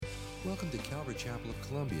Welcome to Calvary Chapel of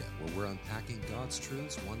Columbia, where we're unpacking God's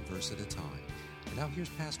truths one verse at a time. And now here's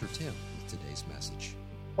Pastor Tim with today's message.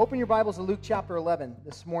 Open your Bibles to Luke chapter 11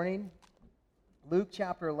 this morning. Luke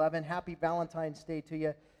chapter 11. Happy Valentine's Day to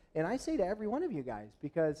you. And I say to every one of you guys,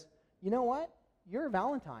 because you know what? You're a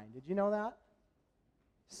Valentine. Did you know that?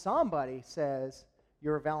 Somebody says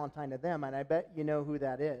you're a Valentine to them, and I bet you know who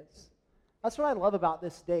that is. That's what I love about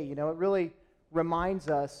this day. You know, it really reminds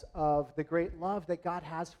us of the great love that God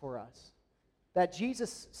has for us. That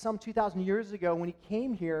Jesus, some 2,000 years ago, when he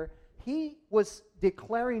came here, he was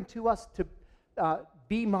declaring to us to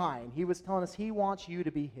be mine. He was telling us he wants you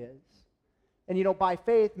to be his. And you know, by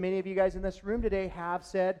faith, many of you guys in this room today have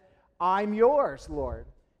said, I'm yours, Lord.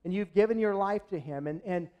 And you've given your life to him.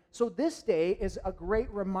 And so this day is a great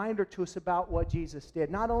reminder to us about what Jesus did.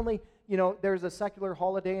 Not only, you know, there's a secular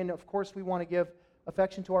holiday, and of course we want to give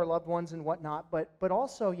affection to our loved ones and whatnot, but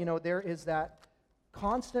also, you know, there is that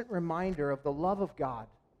constant reminder of the love of God,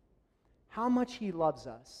 how much he loves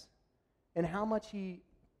us, and how much he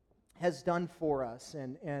has done for us.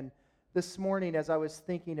 And this morning, as I was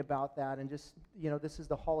thinking about that, and just, you know, this is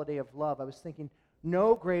the holiday of love, I was thinking,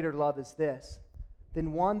 no greater love is this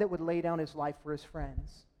than one that would lay down his life for his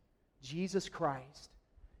friends, Jesus Christ.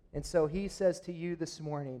 And so he says to you this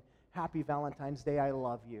morning, Happy Valentine's Day, I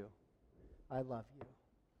love you. I love you.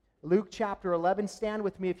 Luke chapter 11, stand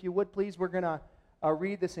with me if you would, please. We're going to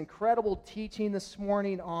read this incredible teaching this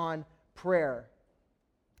morning on prayer.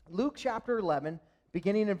 Luke chapter 11,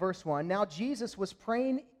 beginning in verse 1. Now Jesus was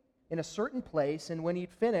praying in a certain place, and when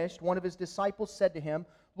he'd finished, one of his disciples said to him,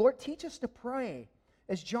 Lord, teach us to pray,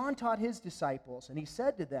 as John taught his disciples. And he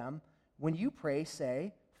said to them, when you pray,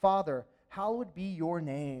 say, Father, hallowed be your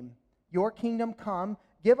name. Your kingdom come.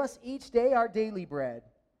 Give us each day our daily bread.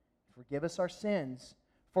 Forgive us our sins,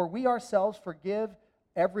 for we ourselves forgive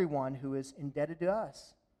everyone who is indebted to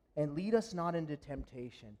us, and lead us not into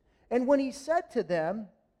temptation. And when he said to them,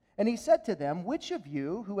 which of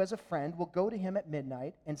you who has a friend will go to him at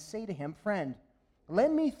midnight and say to him, Friend,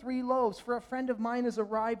 lend me 3 loaves, for a friend of mine has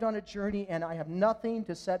arrived on a journey, and I have nothing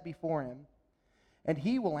to set before him. And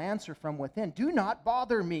he will answer from within, Do not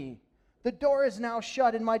bother me. The door is now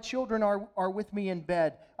shut, and my children are with me in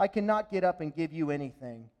bed. I cannot get up and give you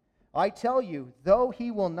anything. I tell you, though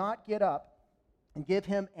he will not get up and give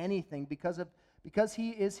him anything because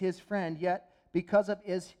he is his friend, yet because of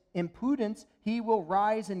his impudence, he will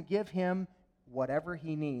rise and give him whatever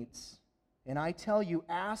he needs. And I tell you,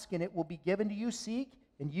 ask and it will be given to you, seek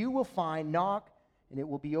and you will find, knock and it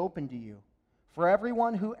will be opened to you. For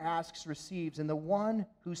everyone who asks receives, and the one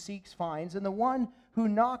who seeks finds, and the one who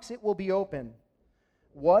knocks it will be open.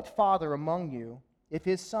 What father among you, if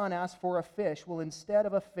his son asks for a fish, will instead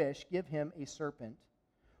of a fish give him a serpent?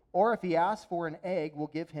 Or if he asks for an egg, will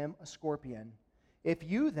give him a scorpion? If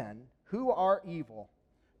you then, who are evil,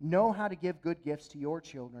 know how to give good gifts to your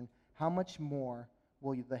children, how much more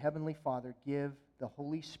will the Heavenly Father give the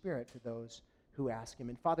Holy Spirit to those who ask him?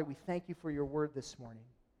 And Father, we thank you for your word this morning.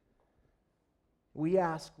 We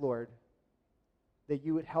ask, Lord, that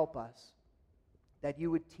you would help us, that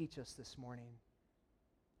you would teach us this morning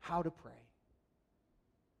how to pray.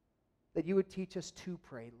 That you would teach us to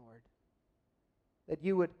pray, Lord. That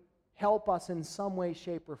you would help us in some way,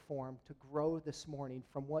 shape, or form to grow this morning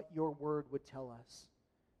from what your word would tell us.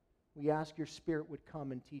 We ask your Spirit would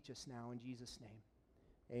come and teach us now in Jesus'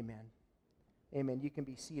 name. Amen. Amen. You can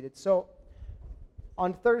be seated. So,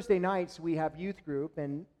 on Thursday nights, we have youth group,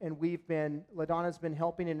 and LaDonna's been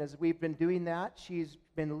helping, and as we've been doing that, she's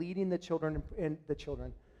been leading the children,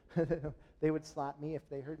 they would slap me if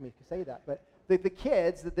they heard me say that, but the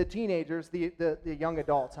kids, the teenagers, the young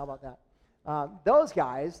adults, how about that? Those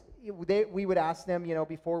guys, we would ask them, you know,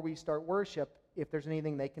 before we start worship, if there's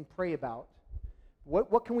anything they can pray about.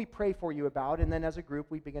 What can we pray for you about? And then as a group,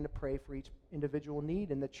 we begin to pray for each individual need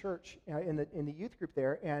in the church, in the youth group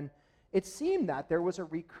there. And it seemed that there was a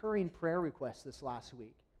recurring prayer request this last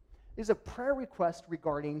week. There's a prayer request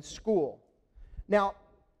regarding school. Now,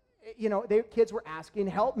 you know, kids were asking,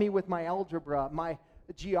 help me with my algebra, my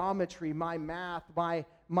geometry, my math, my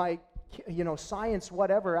science,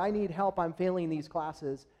 whatever. I need help. I'm failing these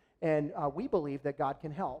classes. And we believe that God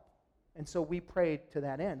can help. And so we prayed to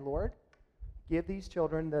that end, Lord, give these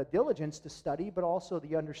children the diligence to study, but also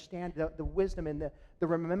the understand, the wisdom and the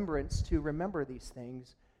remembrance to remember these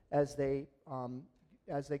things as they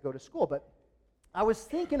go to school. But I was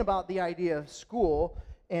thinking about the idea of school,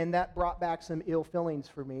 and that brought back some ill feelings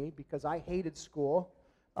for me because I hated school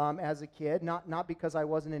as a kid, not because I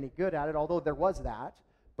wasn't any good at it, although there was that,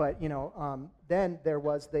 but then there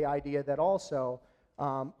was the idea that also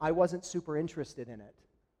I wasn't super interested in it.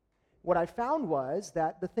 what I found was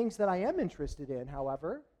that the things that I am interested in,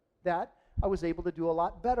 however, that I was able to do a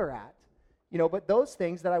lot better at. But those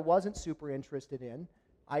things that I wasn't super interested in,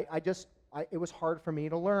 it was hard for me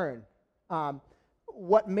to learn.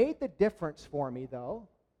 What made the difference for me, though,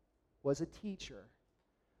 was a teacher.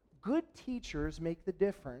 Good teachers make the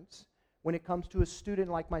difference when it comes to a student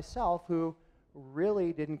like myself who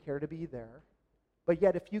really didn't care to be there. But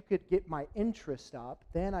yet, if you could get my interest up,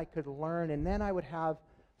 then I could learn, and then I would have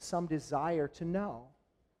some desire to know.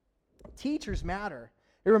 Teachers matter.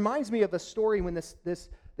 It reminds me of a story when this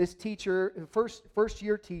teacher, first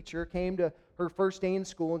year teacher, came to her first day in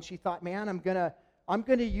school, and she thought, man, I'm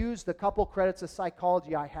gonna use the couple credits of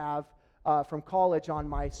psychology I have from college on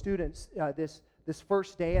my students this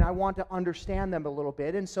first day, and I want to understand them a little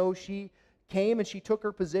bit. And so she came and she took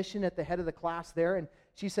her position at the head of the class there, and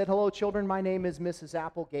she said, hello, children, my name is Mrs.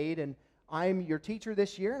 Applegate, and I'm your teacher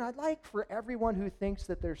this year, and I'd like for everyone who thinks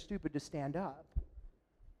that they're stupid to stand up.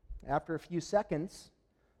 After a few seconds,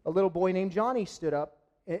 a little boy named Johnny stood up,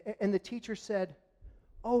 and the teacher said,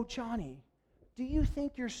 oh, Johnny, do you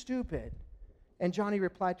think you're stupid? And Johnny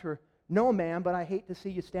replied to her, no, ma'am, but I hate to see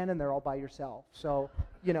you standing there all by yourself. So,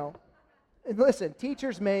 listen,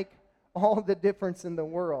 teachers make all the difference in the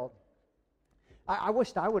world. I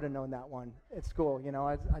wished I would have known that one at school.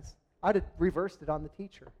 I'd have reversed it on the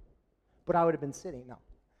teacher, but I would have been sitting. No.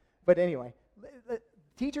 But anyway,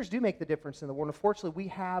 teachers do make the difference in the world. Unfortunately, we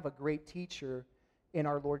have a great teacher in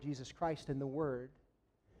our Lord Jesus Christ in the Word.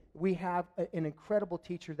 We have an incredible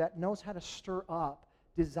teacher that knows how to stir up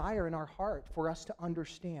desire in our heart for us to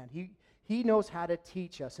understand. He knows how to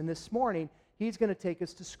teach us. And this morning, he's going to take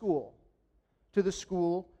us to school, to the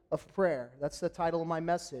school of prayer. That's the title of my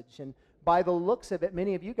message. And by the looks of it,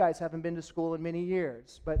 many of you guys haven't been to school in many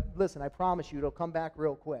years. But listen, I promise you, it'll come back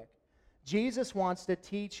real quick. Jesus wants to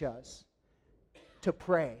teach us to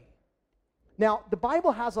pray. Now, the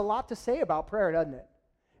Bible has a lot to say about prayer, doesn't it?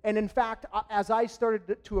 And in fact, as I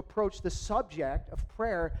started to approach the subject of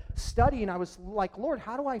prayer, studying, I was like, Lord,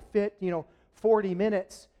 how do I fit, 40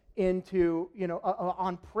 minutes into,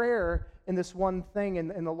 on prayer in this one thing?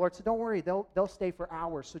 And the Lord said, don't worry, they'll stay for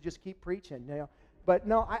hours, so just keep preaching, But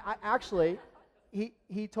no, I actually,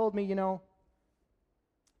 he told me,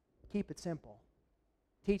 keep it simple.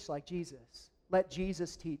 Teach like Jesus. Let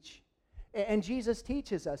Jesus teach. And Jesus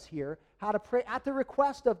teaches us here how to pray at the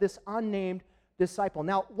request of this unnamed disciple.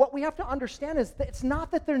 Now, what we have to understand is that it's not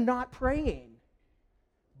that they're not praying,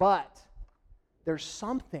 but there's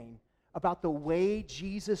something about the way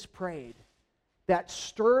Jesus prayed that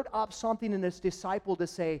stirred up something in this disciple to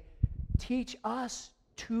say, teach us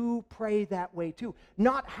to pray that way too.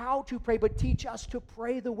 Not how to pray, but teach us to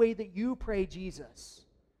pray the way that you pray, Jesus.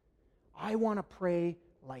 I want to pray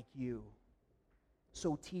like you.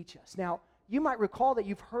 So teach us. Now, you might recall that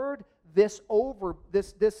you've heard this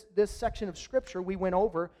section of Scripture we went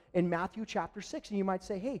over in Matthew chapter 6, and you might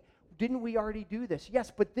say, hey, didn't we already do this?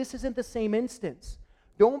 Yes, but this isn't the same instance.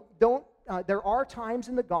 There are times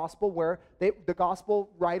in the gospel where the gospel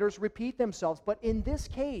writers repeat themselves, but in this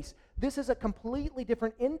case, this is a completely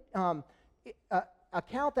different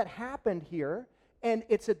account that happened here, and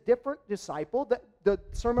it's a different disciple. The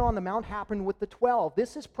Sermon on the Mount happened with the 12.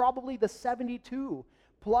 This is probably the 72,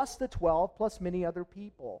 plus the 12, plus many other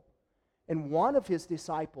people. And one of his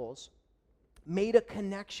disciples made a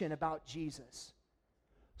connection about Jesus.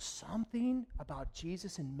 Something about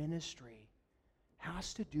Jesus in ministry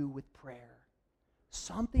has to do with prayer.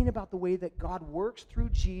 Something about the way that God works through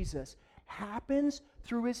Jesus happens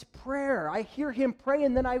through his prayer. I hear him pray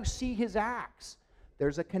and then I see his acts.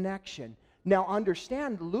 There's a connection. Now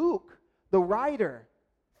understand, Luke, the writer,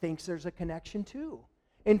 thinks there's a connection too.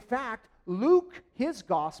 In fact, Luke, his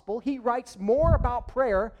gospel, he writes more about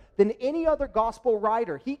prayer than any other gospel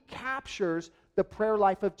writer. He captures the prayer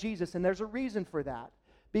life of Jesus, and there's a reason for that.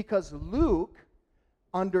 Because Luke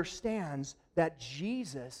understands that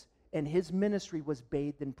Jesus and his ministry was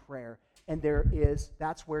bathed in prayer. And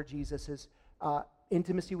that's where Jesus'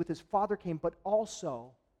 intimacy with his Father came, but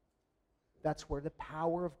also that's where the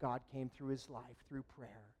power of God came through his life, through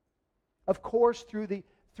prayer. Of course, through the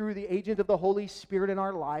agent of the Holy Spirit in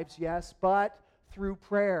our lives, yes, but through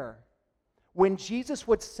prayer. When Jesus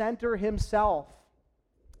would center himself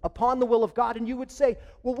upon the will of God, and you would say,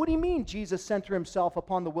 well, what do you mean Jesus center himself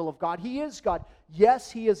upon the will of God? He is God. Yes,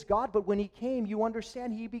 he is God, but when he came, you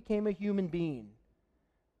understand, he became a human being.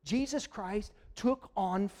 Jesus Christ took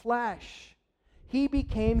on flesh. He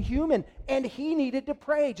became human, and he needed to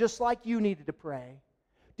pray just like you needed to pray.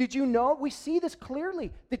 Did you know? We see this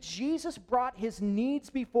clearly, that Jesus brought his needs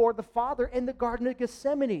before the Father in the Garden of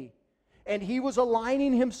Gethsemane. And he was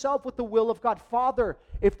aligning himself with the will of God. Father,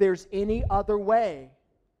 if there's any other way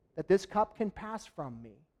that this cup can pass from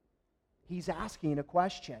me, he's asking a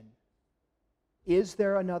question. Is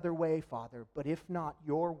there another way, Father? But if not,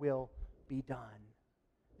 your will be done.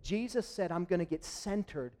 Jesus said, I'm going to get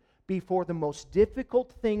centered before the most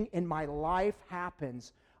difficult thing in my life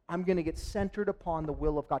happens. I'm going to get centered upon the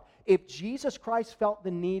will of God. If Jesus Christ felt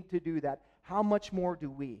the need to do that, how much more do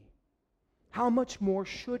we? How much more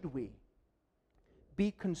should we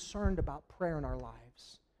be concerned about prayer in our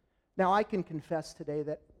lives? Now, I can confess today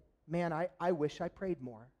that, man, I wish I prayed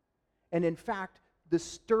more. And in fact, the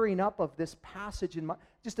stirring up of this passage,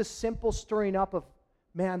 just a simple stirring up of,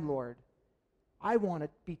 man, Lord, I want to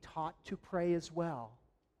be taught to pray as well.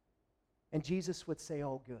 And Jesus would say,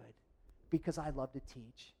 oh, good, because I love to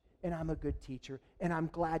teach, and I'm a good teacher, and I'm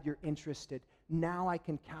glad you're interested. Now I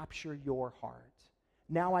can capture your heart.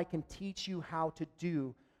 Now I can teach you how to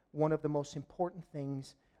do one of the most important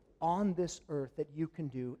things on this earth that you can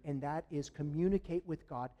do, and that is communicate with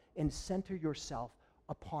God and center yourself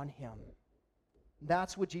upon Him.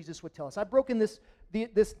 That's what Jesus would tell us. I've broken this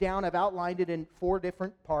down. I've outlined it in 4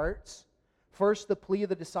 different parts. First, the plea of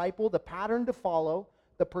the disciple, the pattern to follow,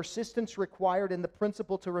 the persistence required, and the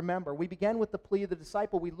principle to remember. We began with the plea of the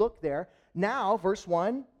disciple. We looked there. Now, verse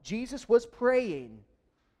 1, Jesus was praying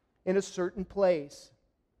in a certain place.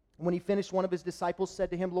 When he finished, one of his disciples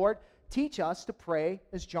said to him, Lord, teach us to pray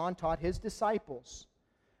as John taught his disciples.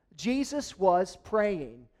 Jesus was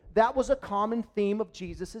praying. That was a common theme of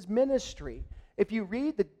Jesus' ministry. If you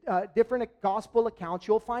read the different gospel accounts,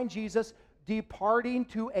 you'll find Jesus departing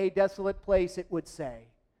to a desolate place, it would say.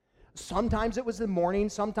 Sometimes it was the morning,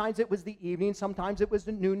 sometimes it was the evening, sometimes it was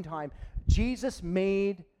the noontime. Jesus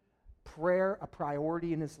made prayer a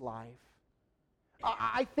priority in his life.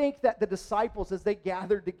 I think that the disciples, as they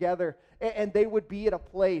gathered together, and they would be at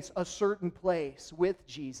a certain place with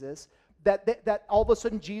Jesus, that all of a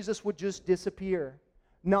sudden Jesus would just disappear.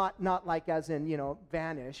 Not like as in,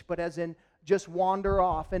 vanish, but as in just wander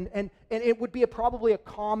off. And it would be probably a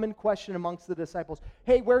common question amongst the disciples.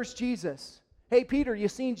 Hey, where's Jesus? Hey, Peter, you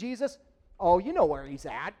seen Jesus? Oh, you know where he's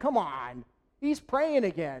at. Come on. He's praying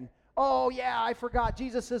again. Oh, yeah, I forgot.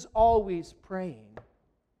 Jesus is always praying.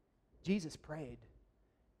 Jesus prayed.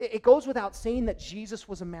 It goes without saying that Jesus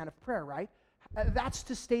was a man of prayer, right? That's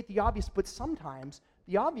to state the obvious, but sometimes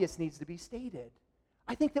the obvious needs to be stated.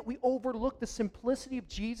 I think that we overlook the simplicity of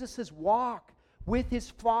Jesus' walk with his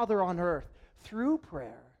Father on earth through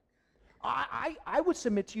prayer. I would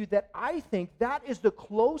submit to you that I think that is the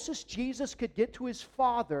closest Jesus could get to his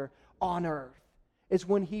Father on earth, is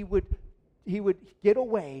when he would get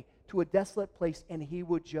away to a desolate place and he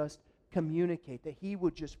would just communicate, that he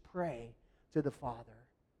would just pray to the Father.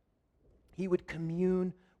 He would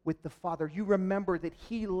commune with the Father. You remember that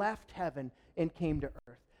he left heaven and came to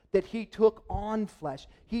earth, that he took on flesh.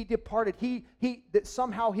 He departed. That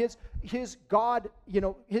somehow his God,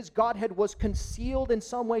 his Godhead was concealed in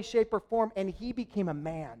some way, shape, or form, and he became a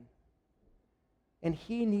man. And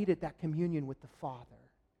he needed that communion with the Father.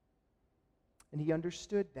 And he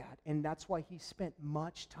understood that, and that's why he spent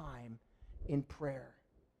much time in prayer.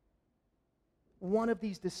 One of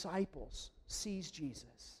these disciples sees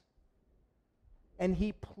Jesus, and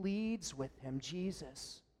he pleads with him,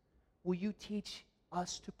 Jesus, will you teach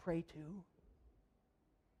us to pray too?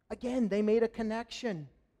 Again, they made a connection.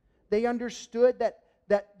 They understood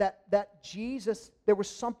that Jesus, there was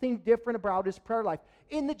something different about his prayer life.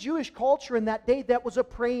 In the Jewish culture in that day, that was a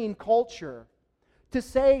praying culture. To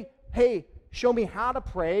say, hey, show me how to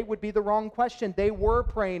pray would be the wrong question. They were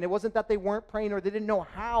praying. It wasn't that they weren't praying or they didn't know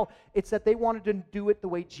how. It's that they wanted to do it the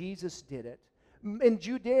way Jesus did it. In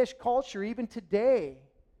Judaish culture, even today,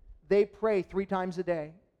 they pray 3 times a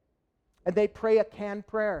day. And they pray a canned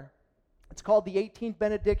prayer. It's called the 18th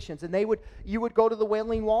benedictions. And you would go to the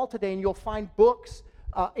Wailing Wall today, and you'll find books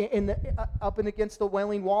up and against the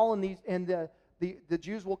Wailing Wall, and the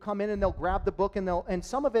Jews will come in and they'll grab the book, and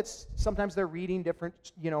some of it's sometimes they're reading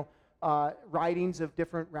different writings of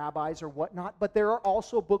different rabbis or whatnot. But there are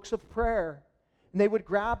also books of prayer. And they would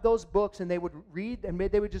grab those books and they would read, and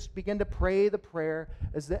they would just begin to pray the prayer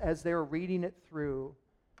as they were reading it through.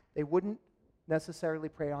 They wouldn't necessarily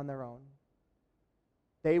pray on their own.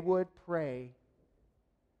 They would pray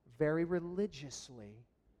very religiously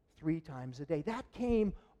 3 times a day. That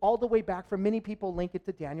came all the way back from, many people link it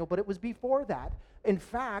to Daniel, but it was before that. In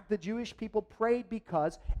fact, the Jewish people prayed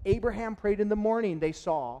because Abraham prayed in the morning, they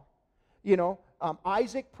saw.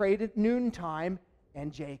 Isaac prayed at noontime,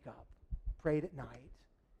 and Jacob prayed at night.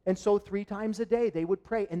 And so 3 times a day they would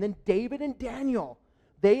pray. And then David and Daniel,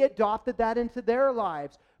 they adopted that into their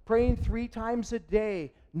lives, praying 3 times a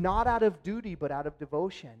day not out of duty, but out of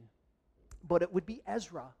devotion. But it would be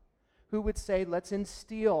Ezra who would say, let's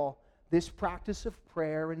instill this practice of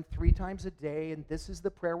prayer and 3 times a day, and this is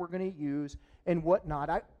the prayer we're going to use, and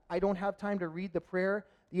whatnot. I don't have time to read the prayer,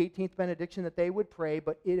 the 18th benediction that they would pray,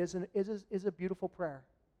 but it is a beautiful prayer.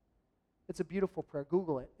 It's a beautiful prayer.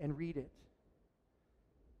 Google it and read it.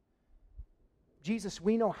 Jesus,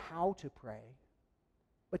 we know how to pray,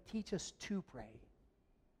 but teach us to pray.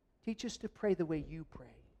 Teach us to pray the way you pray.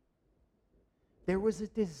 There was a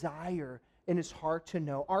desire in his heart to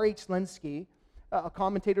know. R.H. Lenski, a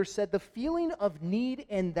commentator, said the feeling of need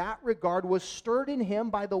in that regard was stirred in him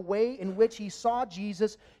by the way in which he saw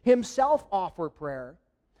Jesus himself offer prayer.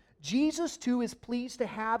 Jesus, too, is pleased to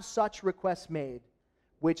have such requests made,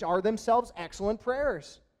 which are themselves excellent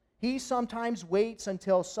prayers. He sometimes waits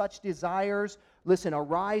until such desires,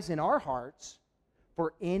 arise in our hearts,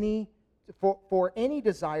 for any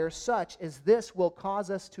desire such as this will cause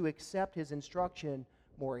us to accept his instruction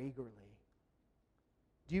more eagerly.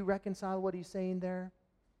 Do you reconcile what he's saying there?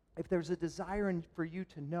 If there's a desire for you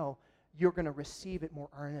to know, you're going to receive it more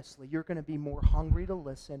earnestly. You're going to be more hungry to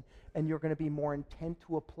listen, and you're going to be more intent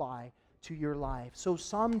to apply to your life. So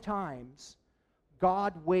sometimes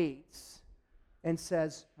God waits and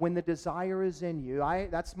says, when the desire is in you,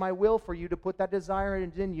 that's my will for you to put that desire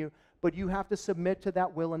in you, but you have to submit to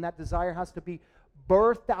that will, and that desire has to be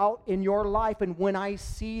birthed out in your life. And when I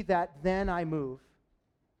see that, then I move.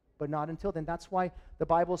 But not until then. That's why the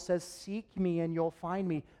Bible says, seek me and you'll find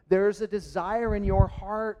me. There's a desire in your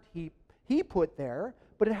heart he put there,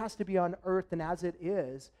 but it has to be unearthed, and as it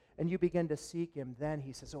is, and you begin to seek him, then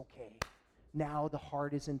he says, okay, now the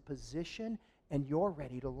heart is in position and you're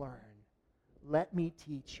ready to learn. Let me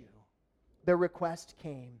teach you. The request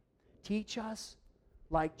came. Teach us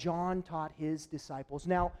like John taught his disciples.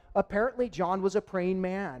 Now, apparently John was a praying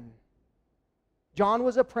man. John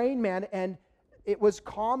was a praying man, and it was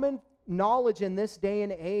common knowledge in this day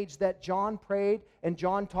and age that John prayed and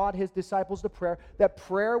John taught his disciples to prayer, that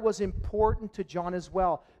prayer was important to John as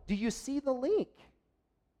well. Do you see the link?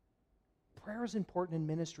 Prayer is important in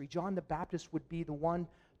ministry. John the Baptist would be the one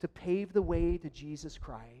to pave the way to Jesus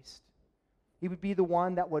Christ. He would be the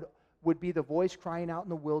one that would be the voice crying out in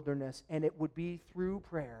the wilderness, and it would be through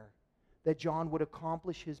prayer that John would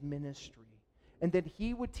accomplish his ministry. And then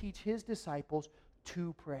he would teach his disciples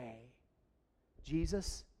to pray.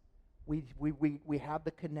 Jesus, we have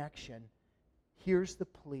the connection. Here's the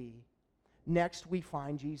plea. Next we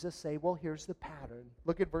find Jesus say, well, here's the pattern.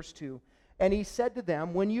 Look at verse 2. And he said to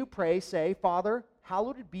them, when you pray, say, Father,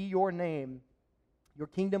 hallowed be your name. Your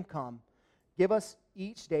kingdom come. Give us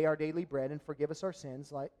each day our daily bread, and forgive us our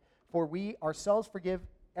sins, for we ourselves forgive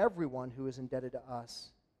everyone who is indebted to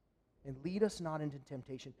us. And lead us not into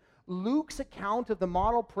temptation. Luke's account of the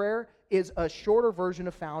model prayer is a shorter version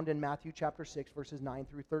found in Matthew chapter 6, verses 9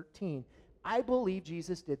 through 13. I believe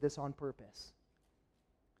Jesus did this on purpose.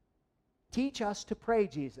 Teach us to pray,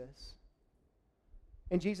 Jesus.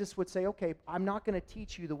 And Jesus would say, okay, I'm not going to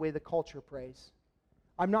teach you the way the culture prays.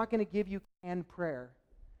 I'm not going to give you canned prayer.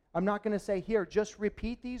 I'm not going to say, here, just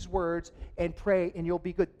repeat these words and pray and you'll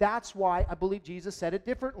be good. That's why I believe Jesus said it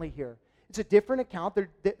differently here. It's a different account.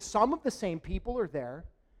 Some of the same people are there,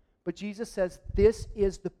 but Jesus says this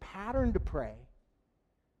is the pattern to pray.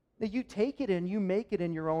 That you take it and you make it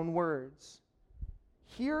in your own words.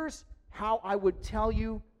 Here's how I would tell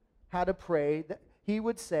you how to pray. He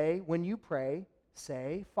would say, when you pray,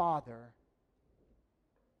 say, Father.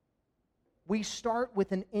 We start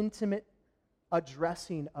with an intimate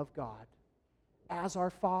addressing of God as our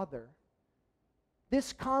Father.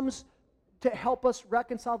 This comes to help us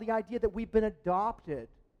reconcile the idea that we've been adopted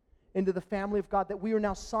into the family of God, that we are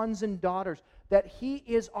now sons and daughters, that He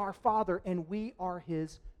is our Father and we are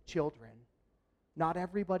His children. Not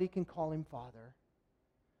everybody can call Him Father,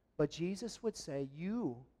 but Jesus would say,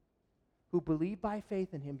 you who believe by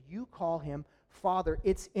faith in Him, you call Him Father.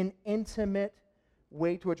 It's an intimate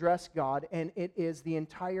way to address God, and it is the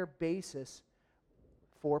entire basis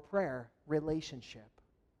for prayer, relationship.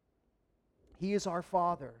 He is our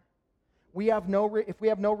Father. If we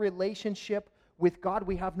have no relationship with God,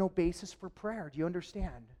 we have no basis for prayer. Do you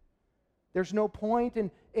understand? There's no point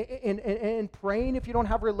in praying if you don't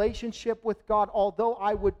have a relationship with God, although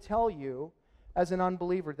I would tell you as an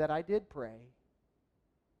unbeliever that I did pray.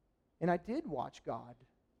 And I did watch God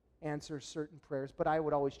answer certain prayers, but I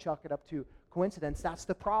would always chalk it up to coincidence. That's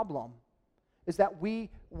the problem, is that we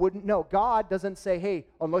wouldn't know. God doesn't say, hey,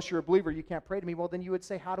 unless you're a believer, you can't pray to me. Well, then you would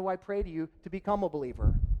say, how do I pray to you to become a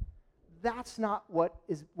believer? That's not what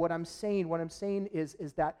I'm saying. What I'm saying is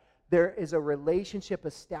that there is a relationship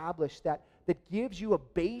established that gives you a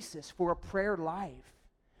basis for a prayer life.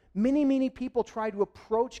 Many, many people try to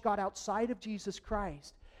approach God outside of Jesus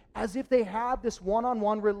Christ as if they have this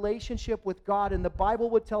one-on-one relationship with God, and the Bible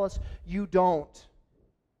would tell us you don't.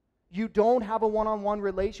 You don't have a one-on-one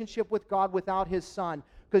relationship with God without His Son.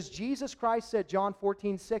 Because Jesus Christ said, John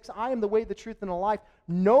 14:6, I am the way, the truth, and the life.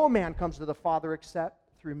 No man comes to the Father except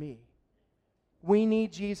through me. We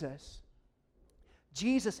need Jesus.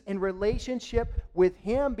 Jesus, in relationship with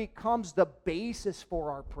Him, becomes the basis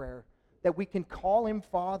for our prayer, that we can call Him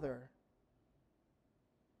Father.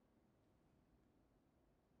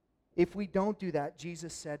 If we don't do that,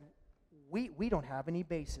 Jesus said, we don't have any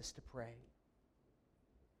basis to pray.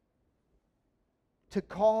 To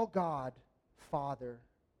call God Father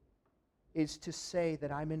is to say that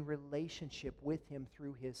I'm in relationship with Him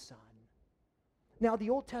through His Son. Now, the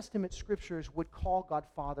Old Testament scriptures would call God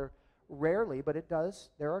Father rarely, but it does.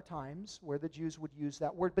 There are times where the Jews would use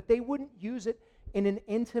that word, but they wouldn't use it in an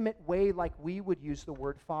intimate way like we would use the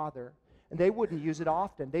word Father. And they wouldn't use it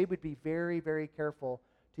often. They would be very, very careful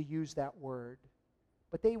to use that word.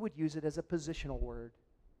 But they would use it as a positional word.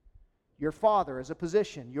 Your father is a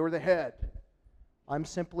position. You're the head. I'm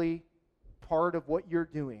simply part of what you're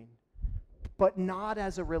doing. But not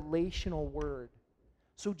as a relational word.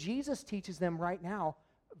 So Jesus teaches them right now,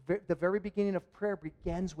 the very beginning of prayer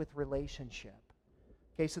begins with relationship.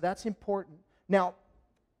 Okay, so that's important. Now,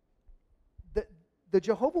 the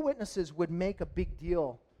Jehovah's Witnesses would make a big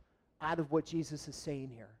deal out of what Jesus is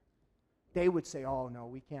saying here. They would say, oh, no,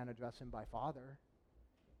 we can't address Him by Father.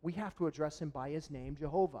 We have to address Him by His name,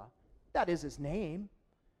 Jehovah. That is His name.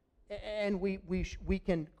 And we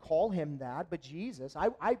can call Him that, but Jesus,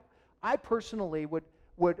 I personally would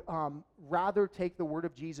rather take the word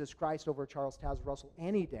of Jesus Christ over Charles Taz Russell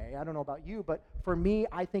any day. I don't know about you, but for me,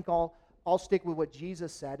 I think I'll stick with what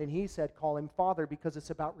Jesus said, and He said call Him Father because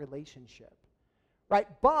it's about relationship. Right?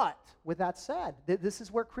 But, with that said, this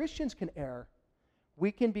is where Christians can err.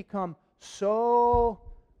 We can become so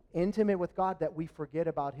intimate with God that we forget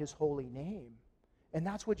about His holy name. And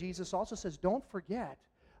that's what Jesus also says. Don't forget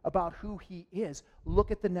about who He is.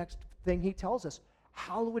 Look at the next thing He tells us.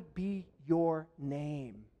 Hallowed be your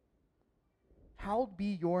name. Hallowed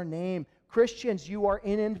be your name. Christians, you are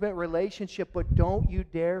in intimate relationship, but don't you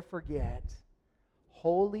dare forget.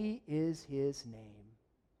 Holy is His name.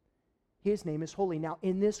 His name is holy. Now,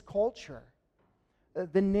 in this culture,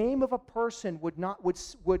 the name of a person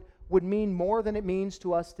would mean more than it means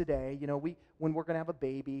to us today. You know, when we're going to have a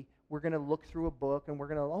baby, we're going to look through a book and we're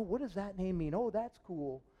going to, oh, what does that name mean? Oh, that's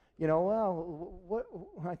cool. You know, well, what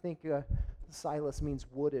I think Silas means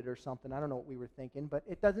wooded or something. I don't know what we were thinking, but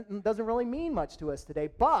it doesn't really mean much to us today.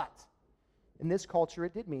 But in this culture,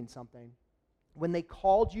 it did mean something. When they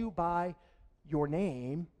called you by your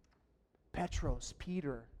name, Petros,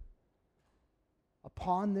 Peter,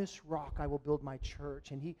 upon this rock I will build my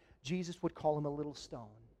church. And Jesus would call him a little stone.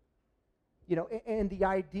 You know, and the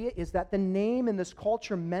idea is that the name in this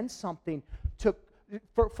culture meant something.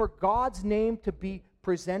 For God's name to be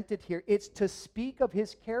presented here, it's to speak of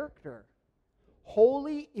His character.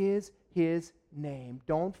 Holy is His name.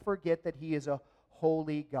 Don't forget that He is a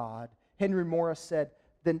holy God. Henry Morris said,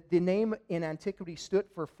 the name in antiquity stood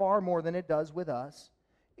for far more than it does with us.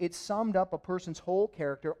 It summed up a person's whole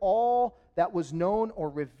character, all that was known or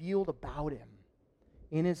revealed about him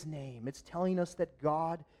in His name. It's telling us that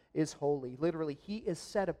God is holy. Literally, He is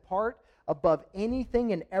set apart above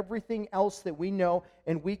anything and everything else that we know,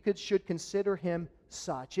 and we should consider Him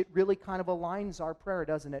such. It really kind of aligns our prayer,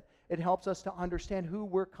 doesn't it? It helps us to understand who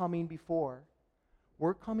we're coming before.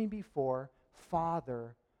 We're coming before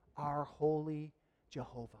Father, our holy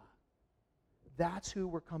Jehovah. That's who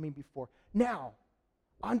we're coming before. Now,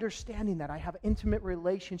 understanding that I have an intimate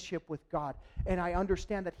relationship with God, and I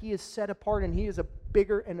understand that He is set apart and He is a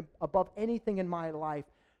bigger and above anything in my life,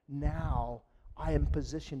 now I am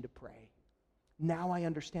positioned to pray. Now I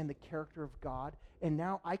understand the character of God, and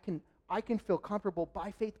now I can feel comfortable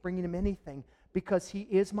by faith bringing Him anything because He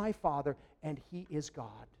is my Father and He is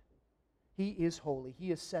God. He is holy.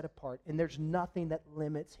 He is set apart, and there's nothing that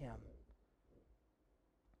limits Him.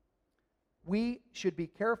 We should be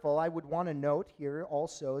careful. I would want to note here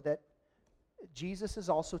also that Jesus is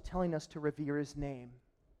also telling us to revere His name,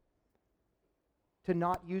 to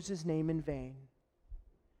not use His name in vain.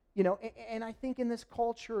 You know, and I think in this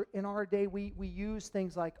culture, in our day, we use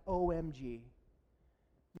things like OMG.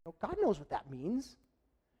 You know, God knows what that means.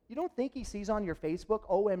 You don't think He sees on your Facebook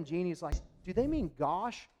OMG and He's like, do they mean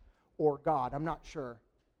gosh or God? I'm not sure.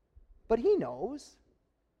 But He knows.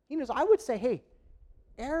 He knows. I would say, hey,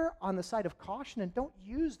 err on the side of caution and don't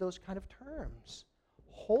use those kind of terms.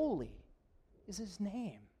 Holy is His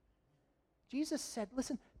name. Jesus said,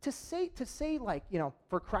 listen, to say like,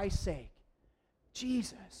 for Christ's sake,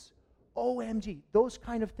 Jesus, OMG, those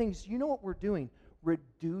kind of things, you know what we're doing?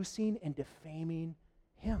 Reducing and defaming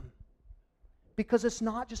him. Because it's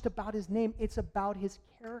not just about his name, it's about his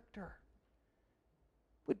character.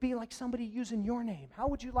 It would be like somebody using your name. How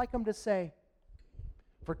would you like them to say,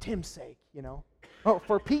 for Tim's sake, Oh,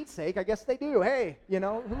 for Pete's sake, I guess they do. Hey, who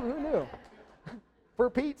knew? For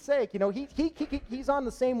Pete's sake, he's on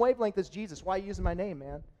the same wavelength as Jesus. Why are you using my name,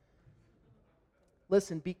 man?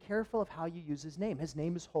 Listen, be careful of how you use his name. His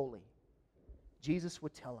name is holy. Jesus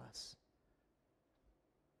would tell us.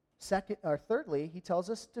 Thirdly, he tells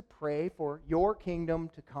us to pray for your kingdom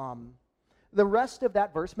to come. The rest of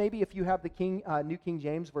that verse, maybe if you have the New King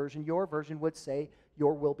James Version, your version would say,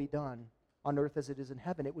 your will be done on earth as it is in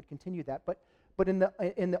heaven. It would continue that. But in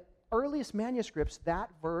the earliest manuscripts, that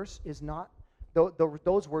verse is not,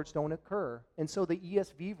 those words don't occur. And so the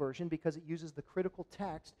ESV version, because it uses the critical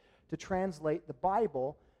text to translate the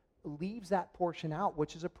Bible, leaves that portion out,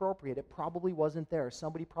 which is appropriate. It probably wasn't there.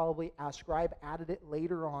 Somebody probably, a scribe, added it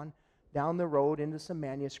later on down the road into some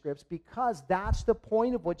manuscripts, because that's the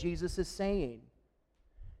point of what Jesus is saying.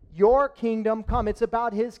 Your kingdom come. It's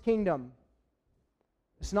about his kingdom.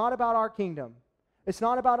 It's not about our kingdom. It's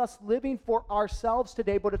not about us living for ourselves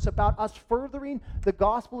today, but it's about us furthering the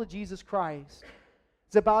gospel of Jesus Christ.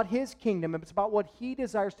 It's about his kingdom. It's about what he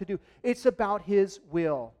desires to do. It's about his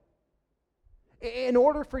will. In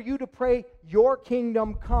order for you to pray, your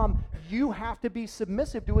kingdom come, you have to be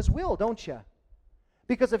submissive to his will, don't you?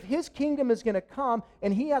 Because if his kingdom is going to come,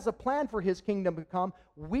 and he has a plan for his kingdom to come,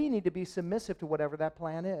 we need to be submissive to whatever that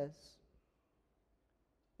plan is.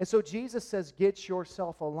 And so Jesus says, get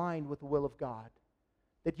yourself aligned with the will of God.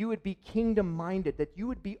 That you would be kingdom-minded, that you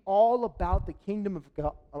would be all about the kingdom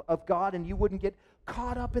of God, and you wouldn't get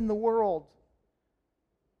caught up in the world.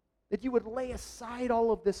 That you would lay aside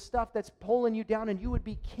all of this stuff that's pulling you down, and you would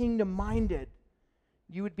be kingdom-minded.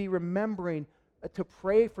 You would be remembering to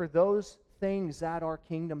pray for those things that are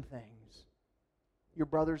kingdom things. Your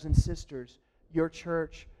brothers and sisters, your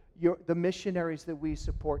church, the missionaries that we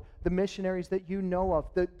support, the missionaries that you know of,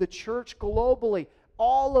 the church globally,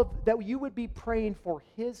 all of that, you would be praying for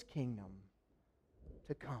his kingdom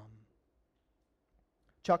to come.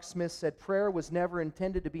 Chuck Smith said, prayer was never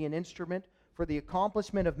intended to be an instrument for the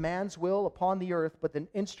accomplishment of man's will upon the earth, but an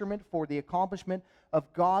instrument for the accomplishment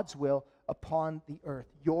of God's will upon the earth.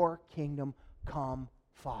 Your kingdom come,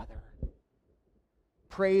 Father.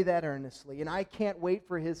 Pray that earnestly. And I can't wait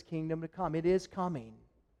for his kingdom to come. It is coming.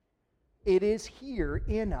 It is here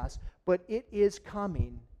in us, but it is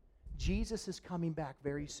coming. Jesus is coming back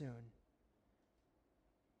very soon.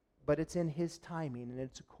 But it's in his timing, and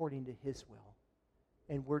it's according to his will.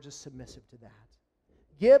 And we're just submissive to that.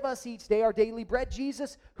 Give us each day our daily bread.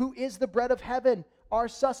 Jesus, who is the bread of heaven, our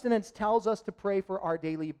sustenance, tells us to pray for our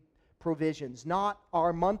daily provisions. Not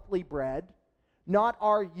our monthly bread, not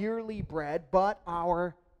our yearly bread, but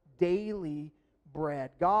our daily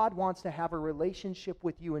bread. God wants to have a relationship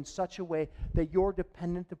with you in such a way that you're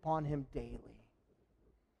dependent upon him daily.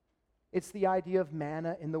 It's the idea of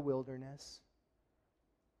manna in the wilderness.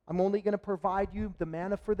 I'm only going to provide you the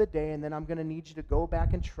manna for the day, and then I'm going to need you to go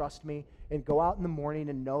back and trust me and go out in the morning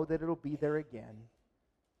and know that it'll be there again.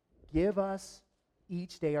 Give us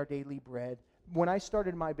each day our daily bread. When I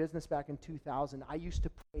started my business back in 2000, I used to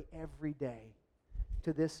pray every day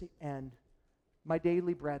to this end. My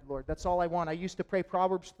daily bread, Lord. That's all I want. I used to pray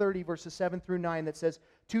Proverbs 30, verses 7 through 9, that says,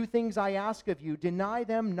 2 things I ask of you. Deny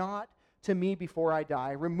them not to me before I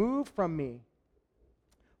die. Remove from me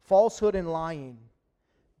falsehood and lying.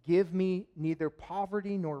 Give me neither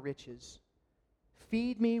poverty nor riches.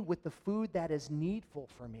 Feed me with the food that is needful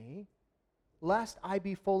for me, lest I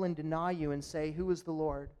be full and deny you and say, who is the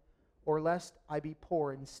Lord? Or lest I be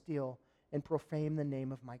poor and steal and profane the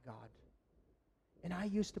name of my God. And I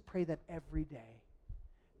used to pray that every day,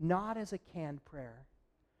 not as a canned prayer,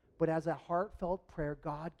 but as a heartfelt prayer.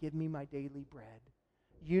 God, give me my daily bread.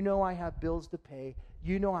 You know I have bills to pay.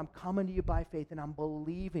 You know I'm coming to you by faith, and I'm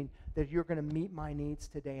believing that you're going to meet my needs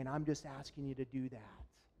today, and I'm just asking you to do that.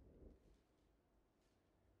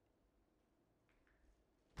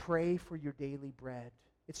 Pray for your daily bread.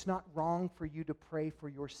 It's not wrong for you to pray for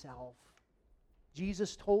yourself.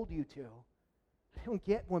 Jesus told you to. I don't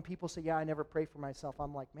get when people say, yeah, I never pray for myself.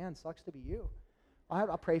 I'm like, man, sucks to be you.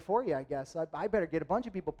 I'll pray for you, I guess. I better get a bunch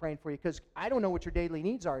of people praying for you, because I don't know what your daily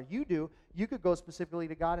needs are. You do. You could go specifically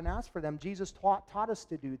to God and ask for them. Jesus taught us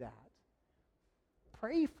to do that.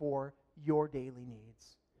 Pray for your daily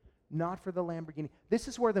needs, not for the Lamborghini. This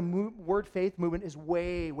is where the word faith movement is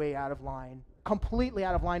way, way out of line. completely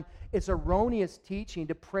out of line. It's erroneous teaching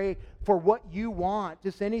to pray for what you want,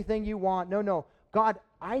 just anything you want. No. God,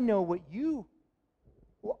 I know what you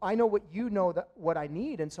know that what I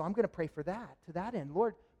need, and so I'm going to pray for that, to that end.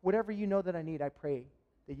 Lord, whatever you know that I need, I pray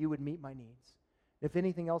that you would meet my needs. If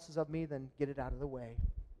anything else is of me, then get it out of the way.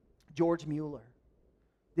 George Mueller.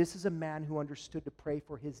 This is a man who understood to pray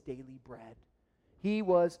for his daily bread. He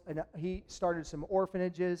started some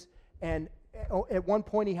orphanages, and at one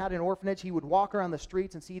point he had an orphanage. He would walk around the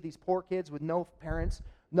streets and see these poor kids with no parents,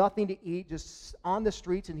 nothing to eat, just on the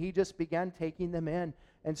streets, and he just began taking them in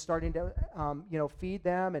and starting to feed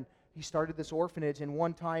them. And he started this orphanage. And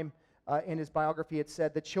one time in his biography it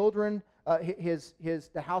said the children,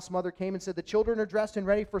 the house mother came and said, the children are dressed and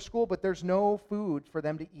ready for school, but there's no food for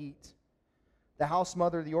them to eat. The house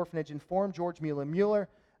mother of the orphanage informed George Mueller. Mueller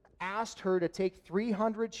asked her to take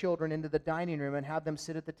 300 children into the dining room and have them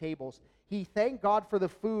sit at the tables. He thanked God for the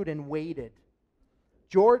food and waited.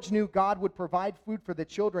 George knew God would provide food for the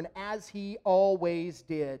children, as he always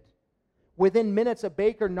did. Within minutes, a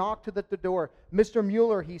baker knocked at the door. Mr.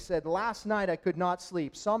 Mueller, he said, last night I could not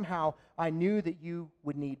sleep. Somehow I knew that you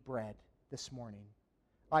would need bread this morning.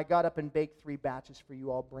 I got up and baked 3 batches for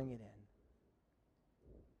you. I'll bring it in.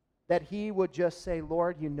 That he would just say,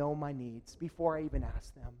 Lord, you know my needs before I even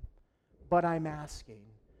ask them. But I'm asking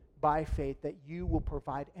by faith that you will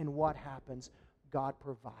provide. And what happens? God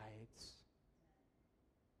provides.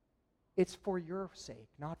 It's for your sake,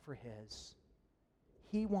 not for his.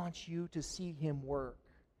 He wants you to see him work.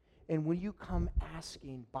 And when you come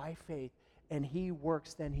asking by faith and he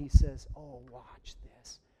works, then he says, oh, watch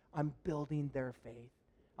this. I'm building their faith.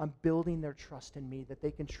 I'm building their trust in me, that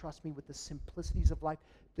they can trust me with the simplicities of life,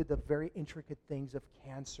 to the very intricate things of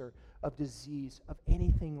cancer, of disease, of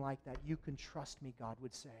anything like that. You can trust me, God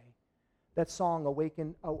would say. That song,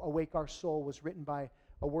 Awake Our Soul, was written by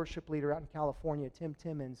a worship leader out in California, Tim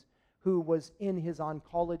Timmons, who was in his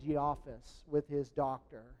oncology office with his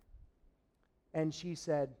doctor. And he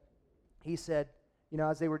said,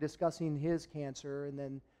 as they were discussing his cancer,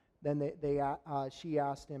 and then she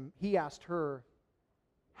asked him, he asked her,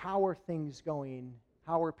 how are things going?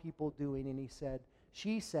 How are people doing? And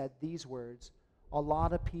she said these words, a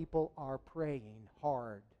lot of people are praying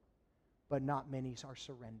hard, but not many are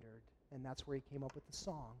surrendered. And that's where he came up with the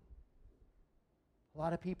song. A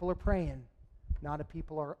lot of people are praying. Not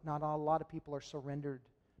a lot of people are surrendered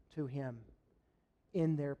to him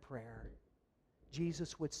in their prayer.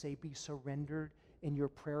 Jesus would say, be surrendered in your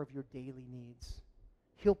prayer of your daily needs.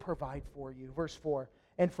 He'll provide for you. Verse 4,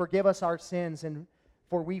 and forgive us our sins, and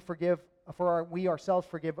we ourselves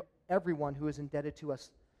forgive everyone who is indebted to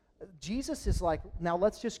us. Jesus is like, now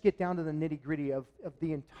let's just get down to the nitty-gritty of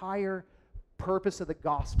the entire purpose of the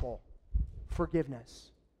gospel.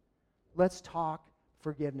 Forgiveness. Let's talk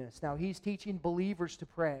forgiveness. Now he's teaching believers to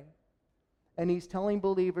pray. And he's telling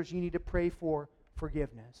believers you need to pray for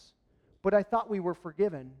forgiveness. But I thought we were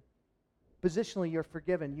forgiven. Positionally, you're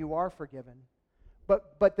forgiven. You are forgiven.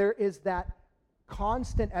 But there is that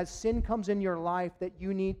constant, as sin comes in your life, that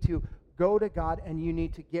you need to go to God and you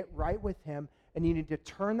need to get right with him and you need to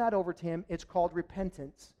turn that over to him. It's called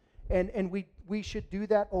repentance. And we should do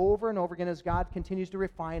that over and over again as God continues to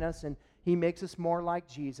refine us and he makes us more like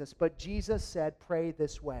Jesus. But Jesus said, pray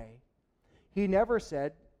this way. He never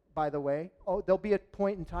said, by the way, there'll be a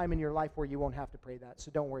point in time in your life where you won't have to pray that,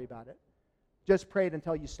 so don't worry about it. Just pray it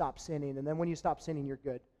until you stop sinning, and then when you stop sinning, you're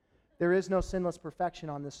good. There is no sinless perfection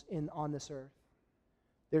on this earth.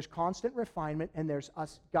 There's constant refinement, and there's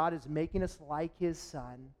us. God is making us like his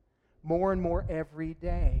Son more and more every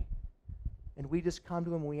day. And we just come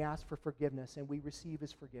to him and we ask for forgiveness, and we receive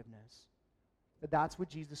his forgiveness. But that's what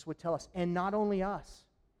Jesus would tell us. And not only us,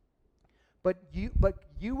 but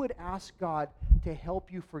you would ask God to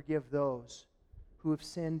help you forgive those who have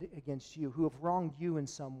sinned against you, who have wronged you in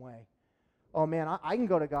some way. Oh man, I can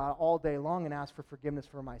go to God all day long and ask for forgiveness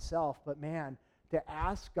for myself, but man, to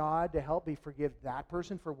ask God to help me forgive that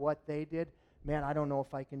person for what they did, man, I don't know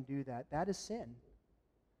if I can do that. That is sin.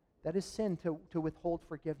 That is sin to withhold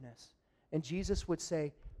forgiveness. And Jesus would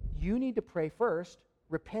say, you need to pray first,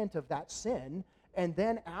 repent of that sin, and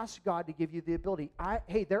then ask God to give you the ability.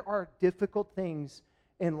 Hey, there are difficult things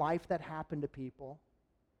in life that happen to people.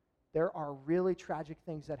 There are really tragic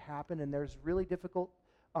things that happen, and there's really difficult,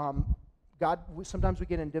 sometimes we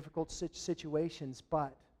get in difficult situations,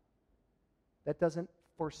 but that doesn't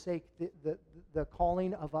forsake the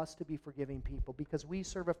calling of us to be forgiving people, because we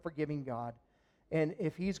serve a forgiving God. And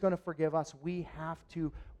if he's going to forgive us, we have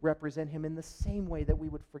to represent him in the same way that we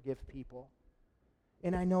would forgive people.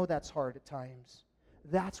 And I know that's hard at times.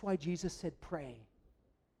 That's why Jesus said pray.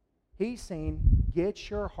 He's saying, get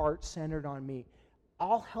your heart centered on me.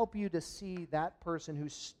 I'll help you to see that person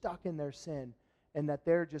who's stuck in their sin and that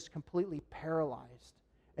they're just completely paralyzed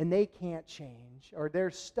and they can't change, or they're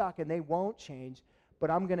stuck and they won't change, but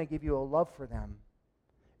I'm going to give you a love for them.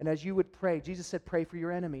 And as you would pray, Jesus said, pray for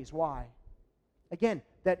your enemies. Why? Again,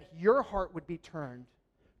 that your heart would be turned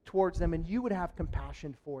towards them and you would have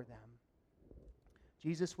compassion for them.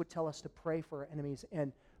 Jesus would tell us to pray for our enemies.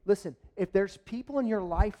 And listen, if there's people in your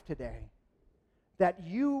life today that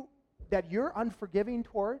you're unforgiving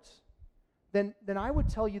towards, then I would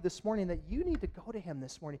tell you this morning that you need to go to him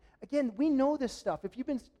this morning. Again, we know this stuff. If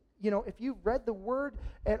you've read the word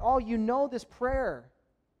at all, you know this prayer.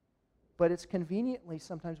 But it's conveniently,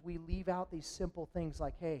 sometimes we leave out these simple things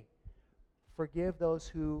like, hey, forgive those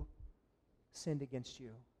who sinned against you,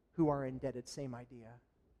 who are indebted. Same idea.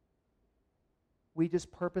 We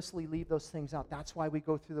just purposely leave those things out. That's why we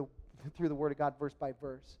go through the Word of God verse by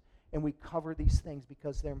verse. And we cover these things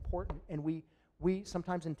because they're important. And we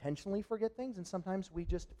sometimes intentionally forget things, and sometimes we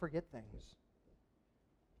just forget things.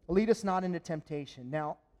 Lead us not into temptation.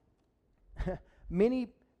 Now, many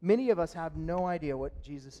of us have no idea what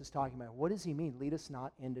Jesus is talking about. What does he mean, lead us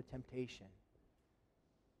not into temptation?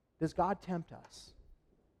 Does God tempt us?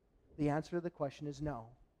 The answer to the question is no.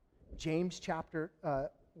 James chapter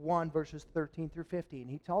 1, verses 13 through 15,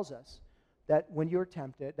 he tells us that when you're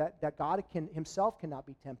tempted, that God himself cannot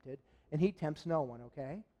be tempted, and he tempts no one,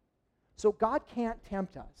 okay? So God can't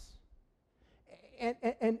tempt us.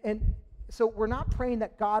 And so we're not praying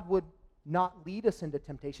that God would not lead us into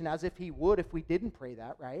temptation, as if he would if we didn't pray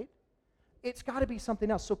that, right? It's got to be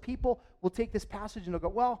something else. So people will take this passage and they'll go,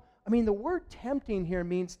 well, I mean, the word tempting here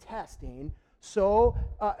means testing. So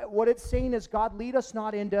what it's saying is, God, lead us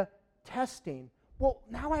not into testing. Well,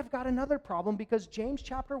 now I've got another problem, because James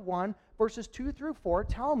chapter 1, verses 2 through 4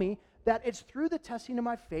 tell me that it's through the testing of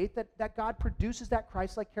my faith that God produces that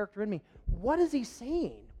Christ-like character in me. What is he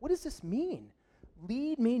saying? What does this mean?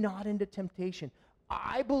 Lead me not into temptation.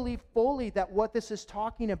 I believe fully that what this is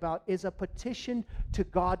talking about is a petition to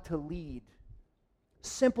God to lead.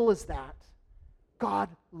 Simple as that. God,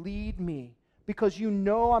 lead me, because you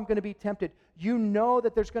know I'm going to be tempted. You know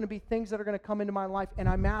that there's going to be things that are going to come into my life, and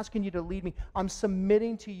I'm asking you to lead me. I'm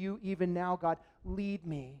submitting to you even now, God. Lead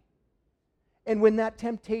me. And when that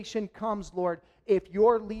temptation comes, Lord, if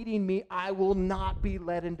you're leading me, I will not be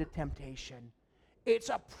led into temptation. It's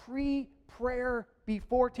a pre-prayer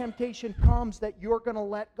before temptation comes that you're going to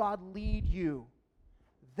let God lead you.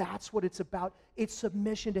 That's what it's about. It's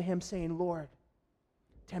submission to him, saying, Lord,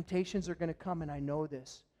 temptations are going to come, and I know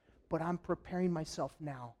this, but I'm preparing myself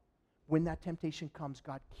now. When that temptation comes,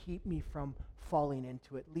 God, keep me from falling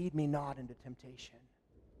into it. Lead me not into temptation.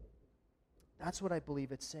 That's what I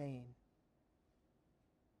believe it's saying.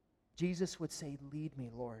 Jesus would say, lead me,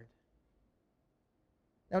 Lord.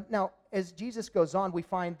 Now, as Jesus goes on, we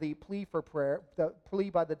find the plea for prayer, the plea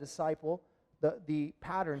by the disciple, the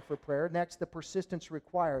pattern for prayer. Next, the persistence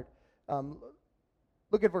required.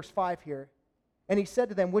 Look at verse 5 here. And he said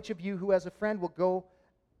to them, which of you who has a friend will go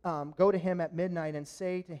to him at midnight and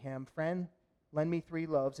say to him, friend, lend me 3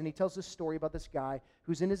 loaves. And he tells this story about this guy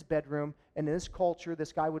who's in his bedroom, and in this culture,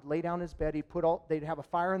 this guy would lay down his bed. They'd have a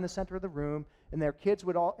fire in the center of the room, and their kids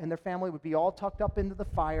and their family would be all tucked up into the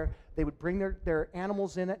fire. They would bring their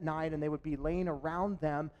animals in at night, and they would be laying around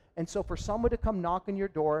them. And so for someone to come knock on your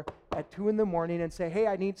door at 2 in the morning and say, hey,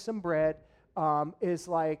 I need some bread, is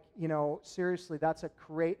like, seriously, that's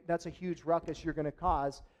a huge ruckus you're going to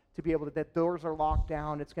cause to be able to, that doors are locked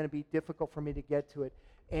down. It's going to be difficult for me to get to it.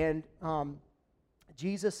 And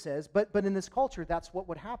Jesus says, but in this culture, that's what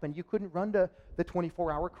would happen. You couldn't run to the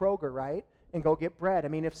 24-hour Kroger, right, and go get bread. I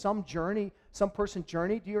mean, if some person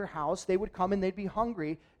journeyed to your house, they would come and they'd be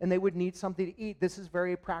hungry and they would need something to eat. This is a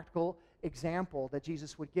very practical example that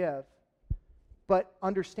Jesus would give. But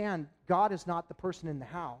understand, God is not the person in the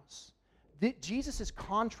house. Jesus is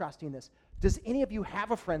contrasting this. Does any of you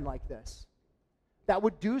have a friend like this that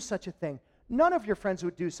would do such a thing? None of your friends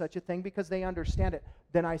would do such a thing because they understand it.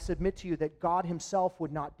 Then I submit to you that God himself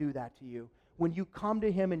would not do that to you. When you come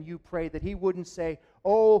to him and you pray, that he wouldn't say,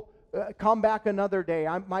 come back another day.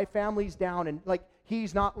 My family's down, and like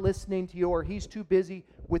he's not listening to you, or he's too busy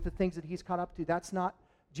with the things that he's caught up to. That's not,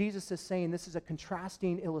 Jesus is saying, this is a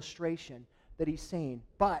contrasting illustration that he's saying.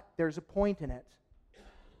 But there's a point in it.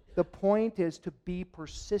 The point is to be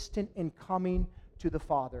persistent in coming to the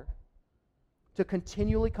Father. To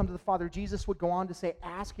continually come to the Father. Jesus would go on to say,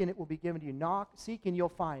 ask and it will be given to you. Knock, seek and you'll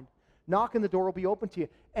find. Knock and the door will be open to you.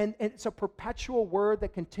 And it's a perpetual word,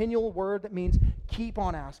 that continual word that means keep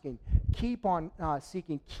on asking, keep on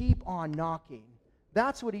seeking, keep on knocking.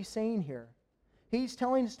 That's what he's saying here. He's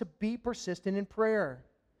telling us to be persistent in prayer,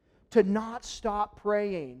 to not stop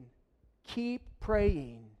praying. Keep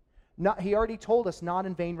praying. He already told us not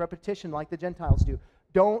in vain repetition like the Gentiles do.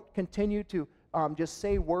 Don't continue to just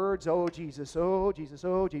say words, oh Jesus, oh Jesus,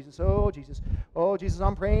 oh Jesus, oh Jesus, oh Jesus,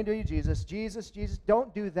 I'm praying to you, Jesus, Jesus, Jesus.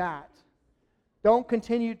 Don't do that. Don't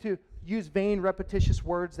continue to use vain, repetitious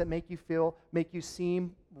words that make you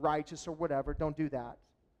seem righteous or whatever. Don't do that.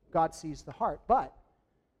 God sees the heart. But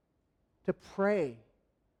to pray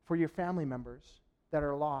for your family members that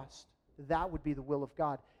are lost, that would be the will of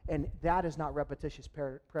God. And that is not repetitious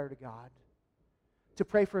prayer to God. To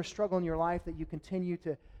pray for a struggle in your life that you continue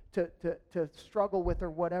to struggle with or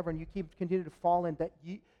whatever, and you continue to fall in,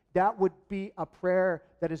 that would be a prayer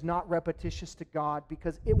that is not repetitious to God,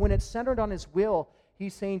 because when it's centered on His will,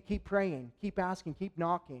 He's saying keep praying, keep asking, keep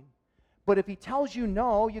knocking. But if He tells you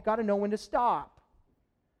no, you got to know when to stop.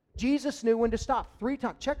 Jesus knew when to stop 3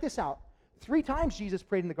 times. Check this out. 3 times Jesus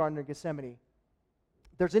prayed in the Garden of Gethsemane.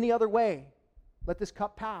 If there's any other way, let this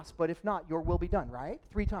cup pass, but if not, your will be done, right?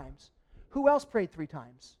 3 times. Who else prayed 3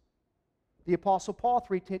 times? The Apostle Paul,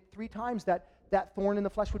 3 times that thorn in the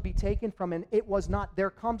flesh would be taken from him. It was not. There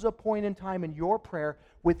comes a point in time in your prayer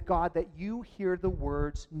with God that you hear the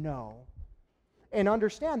words no. And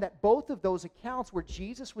understand that both of those accounts where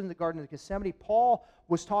Jesus was in the Garden of Gethsemane, Paul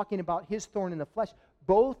was talking about his thorn in the flesh.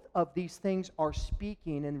 Both of these things are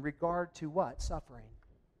speaking in regard to what? Suffering.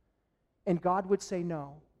 And God would say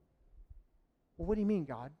no. Well, what do you mean,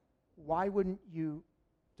 God? Why wouldn't you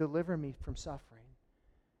deliver me from suffering?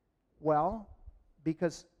 Well,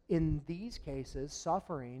 because in these cases,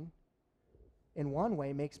 suffering, in one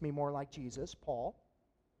way, makes me more like Jesus, Paul,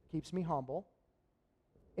 keeps me humble.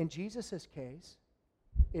 In Jesus' case,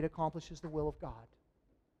 it accomplishes the will of God.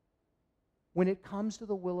 When it comes to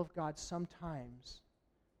the will of God, sometimes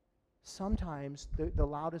the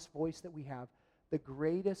loudest voice that we have, the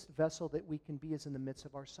greatest vessel that we can be is in the midst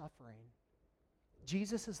of our suffering.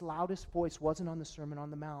 Jesus' loudest voice wasn't on the Sermon on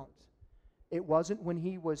the Mount. It wasn't when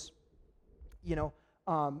he was,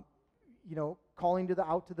 calling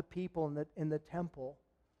out to the people in the temple.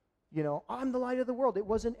 I'm the light of the world. It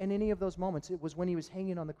wasn't in any of those moments. It was when he was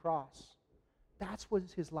hanging on the cross. That's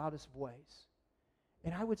was his loudest voice.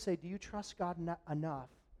 And I would say, do you trust God enough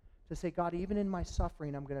to say, God, even in my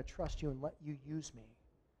suffering, I'm going to trust you and let you use me.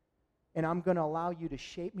 And I'm going to allow you to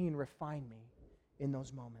shape me and refine me in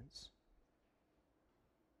those moments.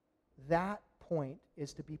 That point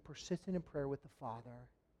is to be persistent in prayer with the Father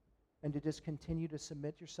and to just continue to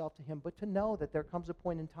submit yourself to Him, but to know that there comes a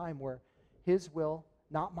point in time where His will,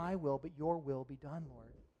 not my will, but your will be done, Lord.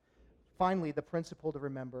 Finally, the principle to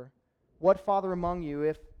remember, what father among you,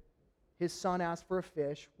 if his son asks for a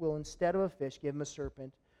fish, will instead of a fish give him a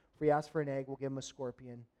serpent? If he asks for an egg, will give him a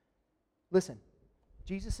scorpion? Listen,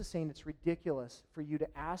 Jesus is saying it's ridiculous for you to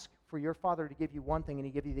ask for your father to give you one thing and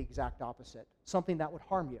He give you the exact opposite, something that would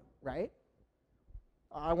harm you, right?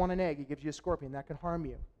 I want an egg, He gives you a scorpion, that could harm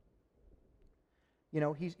you.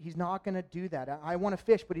 He's not going to do that. I want a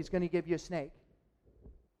fish, but He's going to give you a snake.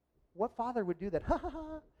 What father would do that?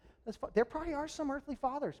 There probably are some earthly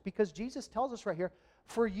fathers, because Jesus tells us right here,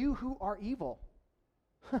 for you who are evil.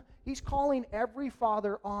 He's calling every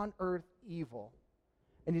father on earth evil.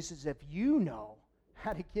 And He says, if you know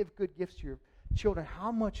how to give good gifts to your children,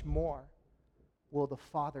 how much more will the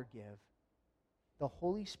Father give the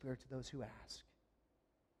Holy Spirit to those who ask?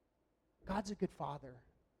 God's a good Father,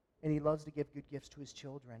 and He loves to give good gifts to His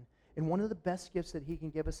children. And one of the best gifts that He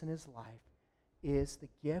can give us in His life is the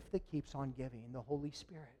gift that keeps on giving, the Holy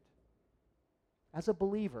Spirit. As a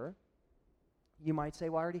believer, you might say,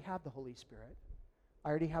 well, I already have the Holy Spirit. I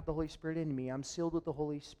already have the Holy Spirit in me. I'm sealed with the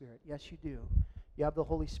Holy Spirit. Yes, you do. You have the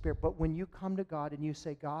Holy Spirit. But when you come to God and you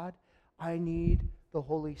say, God, I need the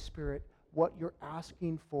Holy Spirit, what you're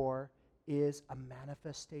asking for is a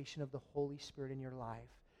manifestation of the Holy Spirit in your life.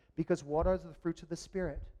 Because what are the fruits of the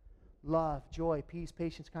Spirit? Love, joy, peace,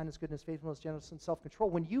 patience, kindness, goodness, faithfulness, gentleness, and self-control.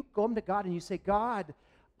 When you come to God and you say, God,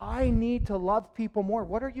 I need to love people more,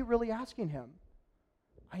 what are you really asking Him?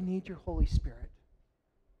 I need your Holy Spirit.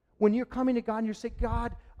 When you're coming to God and you say,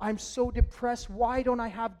 God, I'm so depressed, why don't I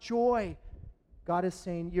have joy? God is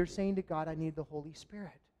saying, you're saying to God, I need the Holy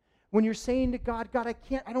Spirit. When you're saying to God, God,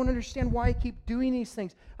 I don't understand why I keep doing these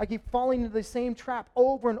things. I keep falling into the same trap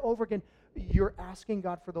over and over again. You're asking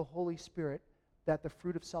God for the Holy Spirit, that the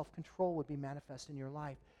fruit of self-control would be manifest in your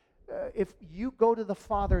life. If you go to the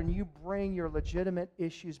Father and you bring your legitimate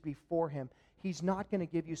issues before Him, He's not going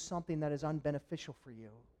to give you something that is unbeneficial for you.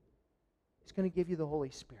 He's going to give you the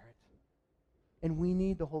Holy Spirit. And we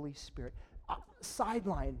need the Holy Spirit.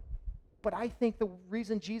 Sideline. But I think the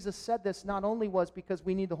reason Jesus said this not only was because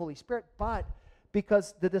we need the Holy Spirit, but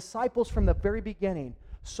because the disciples from the very beginning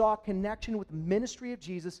saw a connection with the ministry of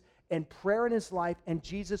Jesus and prayer in his life, and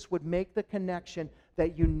Jesus would make the connection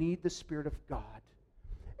that you need the Spirit of God.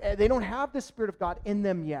 They don't have the Spirit of God in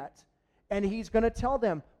them yet. And he's going to tell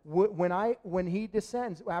them when he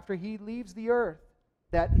descends, after he leaves the earth,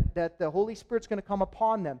 that the Holy Spirit's going to come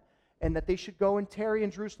upon them and that they should go and tarry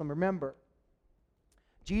in Jerusalem. Remember,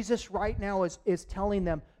 Jesus right now is telling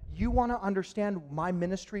them, you want to understand my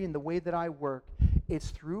ministry and the way that I work, it's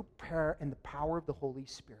through prayer and the power of the Holy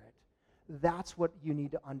Spirit. That's what you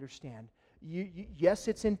need to understand. Yes,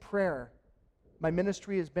 it's in prayer. My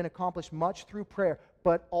ministry has been accomplished much through prayer,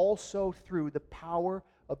 but also through the power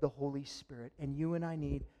of the Holy Spirit. And you and I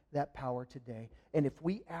need that power today. And if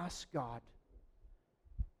we ask God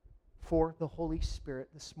for the Holy Spirit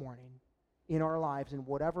this morning in our lives, and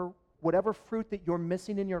whatever fruit that you're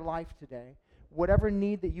missing in your life today, whatever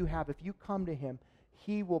need that you have, if you come to Him,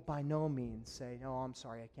 He will by no means say, no, I'm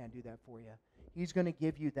sorry, I can't do that for you. He's going to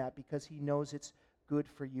give you that because He knows it's good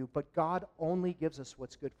for you. But God only gives us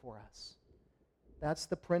what's good for us. That's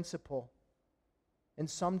the principle. And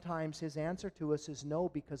sometimes His answer to us is no,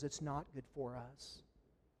 because it's not good for us.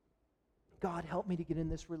 God, help me to get in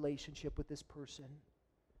this relationship with this person.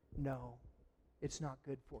 No, it's not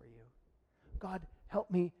good for you. God, help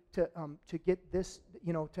me to get this,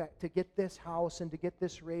 to get this house and to get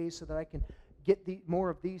this raise so that I can get more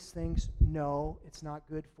of these things. No, it's not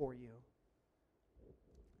good for you.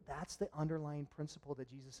 That's the underlying principle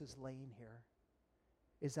that Jesus is laying here,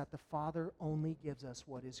 is that the Father only gives us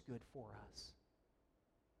what is good for us.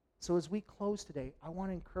 So as we close today, I want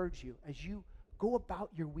to encourage you, as you go about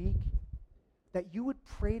your week, that you would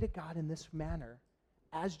pray to God in this manner,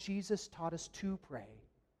 as Jesus taught us to pray,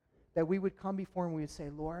 that we would come before Him and we would say,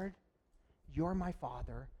 Lord, you're my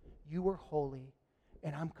Father, you are holy,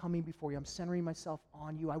 and I'm coming before you. I'm centering myself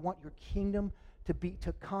on you. I want your kingdom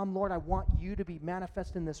to come, Lord. I want you to be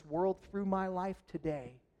manifest in this world through my life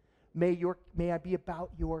today. May I be about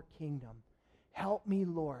your kingdom. Help me,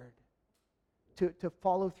 Lord, to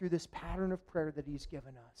follow through this pattern of prayer that He's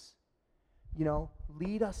given us.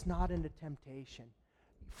 Lead us not into temptation.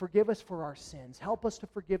 Forgive us for our sins. Help us to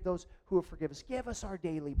forgive those who have forgiven us. Give us our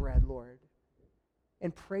daily bread, Lord.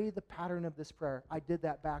 And pray the pattern of this prayer. I did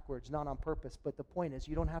that backwards, not on purpose, but the point is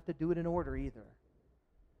you don't have to do it in order either.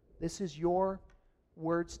 This is your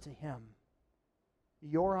words to Him,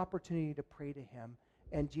 your opportunity to pray to Him,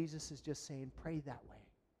 and Jesus is just saying, pray that way,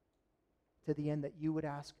 to the end that you would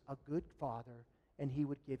ask a good Father, and He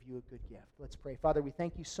would give you a good gift. Let's pray. Father, we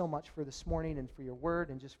thank you so much for this morning and for your word,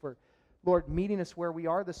 and just for, Lord, meeting us where we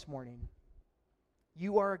are this morning.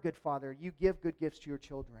 You are a good Father. You give good gifts to your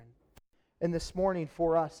children. And this morning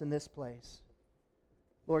for us in this place,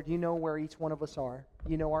 Lord, you know where each one of us are.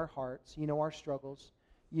 You know our hearts. You know our struggles.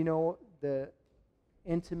 You know the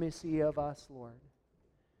intimacy of us, Lord.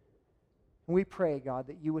 And we pray, God,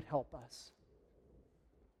 that you would help us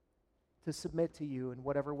to submit to you in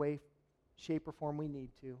whatever way, shape, or form we need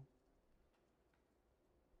to.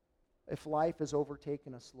 If life has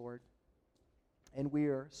overtaken us, Lord, and we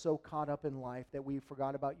are so caught up in life that we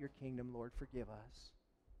forgot about your kingdom, Lord, forgive us.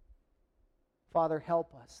 Father,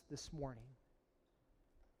 help us this morning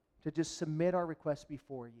to just submit our requests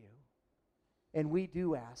before you. And we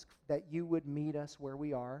do ask that you would meet us where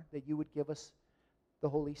we are, that you would give us the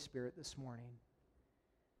Holy Spirit this morning,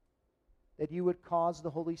 that you would cause the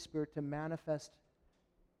Holy Spirit to manifest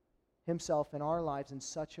Himself in our lives in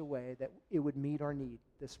such a way that it would meet our need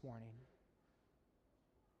this morning.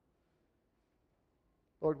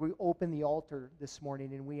 Lord, we open the altar this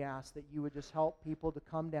morning and we ask that you would just help people to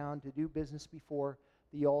come down to do business before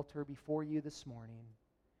the altar, before you this morning.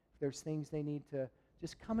 If there's things they need to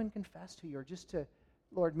just come and confess to you, or just to,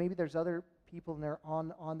 Lord, maybe there's other people in there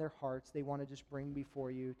on their hearts they want to just bring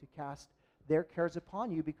before you, to cast their cares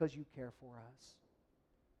upon you because you care for us.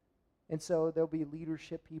 And so there'll be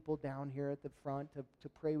leadership people down here at the front to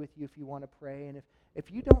pray with you if you want to pray. And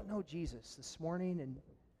if you don't know Jesus this morning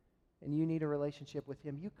and you need a relationship with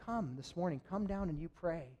Him, you come this morning. Come down and you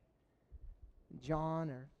pray. John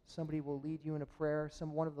or somebody will lead you in a prayer.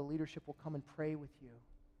 One of the leadership will come and pray with you.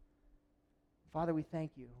 Father, we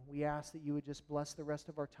thank you. We ask that you would just bless the rest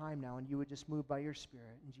of our time now, and you would just move by your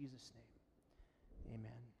Spirit. In Jesus' name,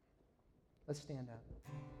 amen. Let's stand up.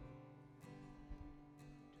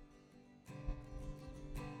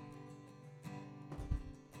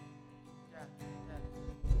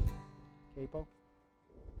 Capo?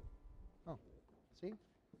 Oh, see?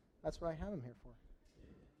 That's what I have him here for.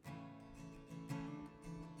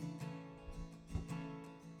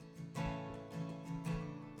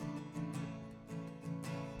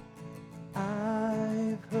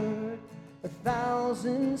 I've heard 1,000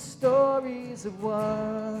 1,000 stories of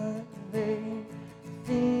what they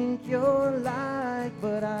think you're like,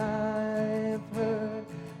 but I've heard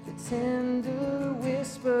the tender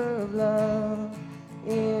whisper of love.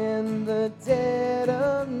 In the dead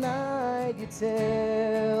of night, you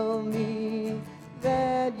tell me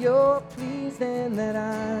that you're pleased and that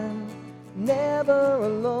I'm never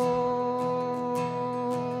alone.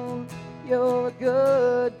 You're a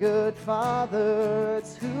good, good Father.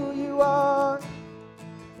 It's who you are.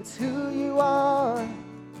 It's who you are.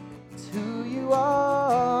 It's who you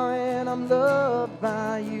are, and I'm loved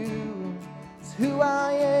by you. It's who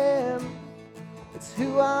I am. It's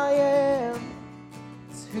who I am.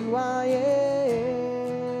 It's who I am.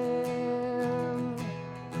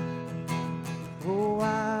 Oh,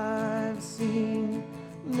 I've seen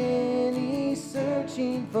many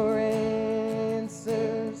searching for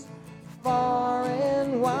answers far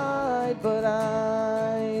and wide, but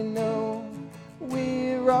I know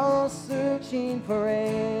we're all searching for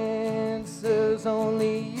answers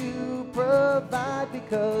only you provide,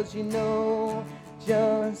 because you know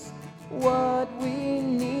just what we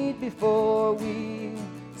need before we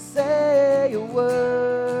say a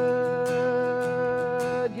word.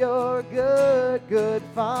 You're a good, good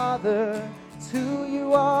Father. It's who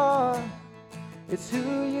you are. It's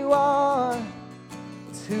who you are.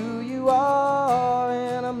 It's who you are,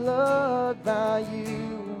 and I'm loved by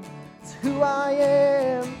you. It's who I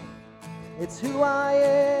am. It's who I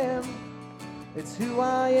am. It's who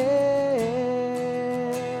I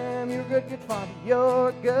am. You're a good, good Father. You're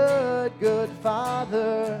a good, good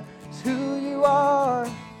Father. It's who you are.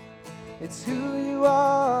 It's who you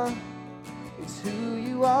are. It's who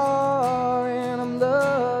you are, and I'm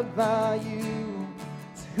loved by you.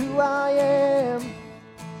 It's who I am.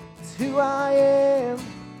 It's who I am.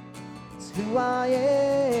 It's who I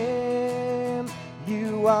am.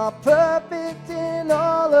 You are perfect in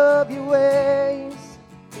all of your ways.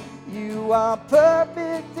 You are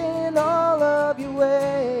perfect in all of your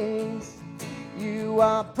ways. You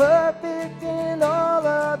are perfect in all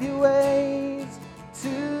of your ways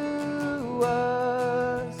to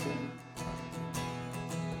us.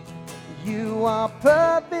 You are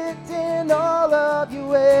perfect in all of your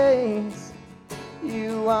ways.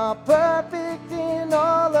 You are perfect in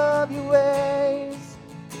all of your ways.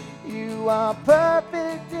 You are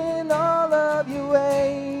perfect in all of your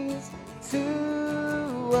ways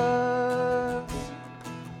to us.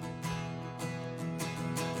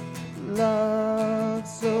 Love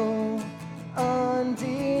so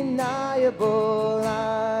undeniable,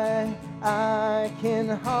 I can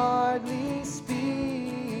hardly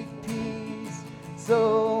speak. Peace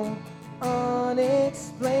so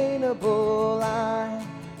unexplainable, I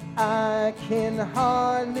can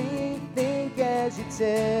hardly think as you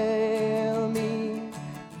tell me.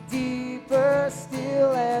 Deeper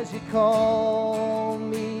still as you call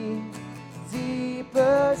me.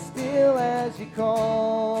 Deeper still as you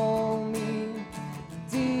call me.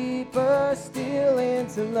 Deeper still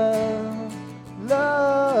into love,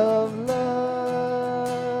 love, love.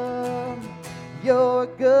 You're a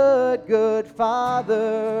good, good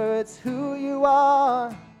Father. It's who you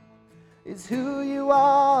are. It's who you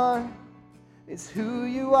are. It's who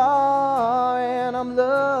you are, and I'm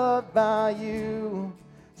loved by you.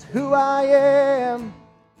 It's who I am.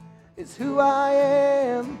 It's who I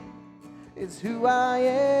am. It's who I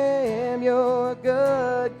am. You're a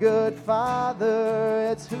good, good Father.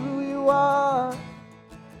 It's who you are.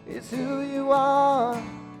 It's who you are.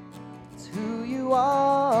 It's who you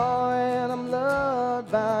are, and I'm loved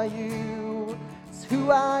by you. It's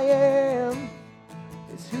who I am.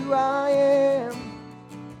 It's who I am.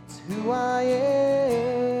 It's who I am.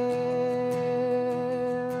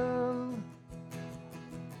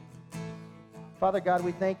 Father God,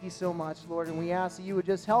 we thank you so much, Lord, and we ask that you would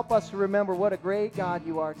just help us to remember what a great God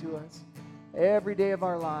you are to us every day of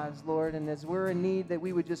our lives, Lord. And as we're in need, that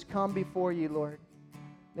we would just come before you, Lord,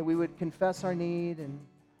 that we would confess our need, and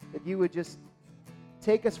that you would just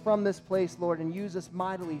take us from this place, Lord, and use us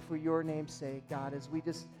mightily for your name's sake, God, as we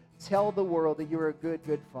just tell the world that you're a good,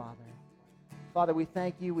 good Father. Father, we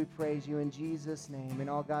thank you, we praise you in Jesus' name, and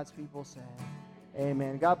all God's people say,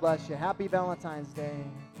 amen. God bless you. Happy Valentine's Day.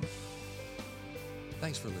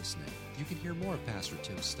 Thanks for listening. You can hear more of Pastor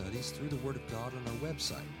Tim's studies through the Word of God on our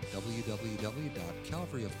website,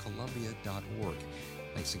 www.calvaryofcolumbia.org.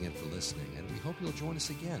 Thanks again for listening, and we hope you'll join us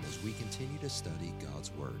again as we continue to study God's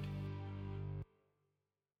Word.